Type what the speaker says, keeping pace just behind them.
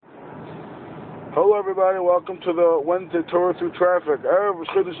Hello everybody, welcome to the Wednesday Torah Through Traffic. Erev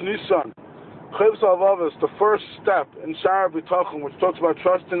Chodesh Nisan. Chayvus Alvavis, the first step in Sha'ar B'tachon, which talks about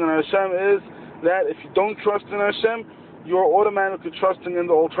trusting in Hashem, is that if you don't trust in Hashem, you're automatically trusting in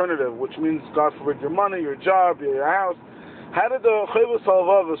the alternative, which means, God forbid, your money, your job, your house. How did the Chayvus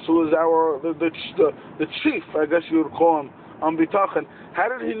Alvavis, who is the chief, I guess you would call him, on B'tachon, how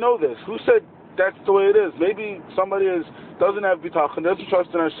did he know this? Who said that's the way it is? Maybe somebody doesn't have bitachon, doesn't trust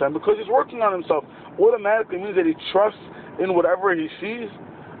in Hashem because he's working on himself. Automatically means that he trusts in whatever he sees.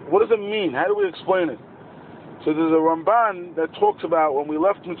 What does it mean? How do we explain it? So there's a Ramban that talks about when we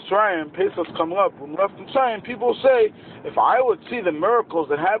left Mitzrayim, Pesach's coming up. When we left Mitzrayim, people say, if I would see the miracles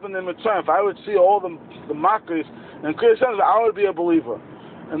that happened in Mitzrayim, if I would see all the Makkahs and Kriyas, I would be a believer.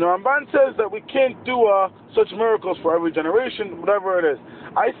 And the Ramban says that we can't do such miracles for every generation, whatever it is.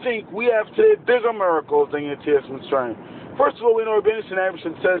 I think we have today bigger miracles than Yetzias Mitzrayim. First of all, we know Rabbi Yisrael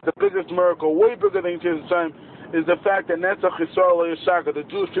says the biggest miracle, way bigger than Yetzias Mitzrayim, is the fact that Netzach Yisrael Yeshaka, the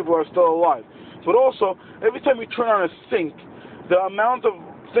Jewish people are still alive. But also, every time you turn on a sink, the amount of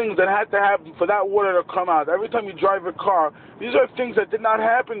things that had to happen for that water to come out, every time you drive a car, these are things that did not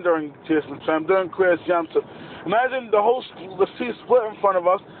happen during Yetzias Mitzrayim, during Kriyas Yamsuf. Imagine the sea split in front of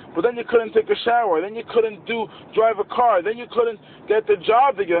us, but then you couldn't take a shower, then you couldn't drive a car, then you couldn't get the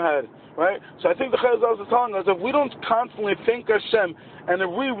job that you had, right? So I think the Chazal is telling us if we don't constantly thank Hashem and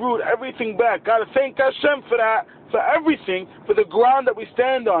reroute everything back, got to thank Hashem for that, for everything, for the ground that we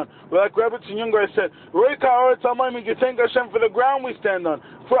stand on. Like Rabbi Younger said, you thank Hashem for the ground we stand on,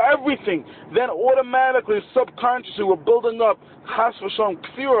 for everything. Then automatically, subconsciously, we're building up Chas v'Shalom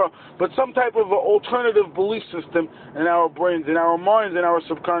Kfira, but some type of an alternative belief system in our brains, in our minds, in our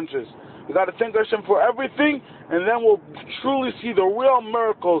subconscious. We got to thank Hashem for everything, and then we'll truly see the real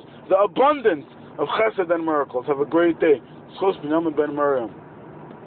miracles, the abundance of Chesed and miracles. Have a great day. Schos Binyamin ben Miriam.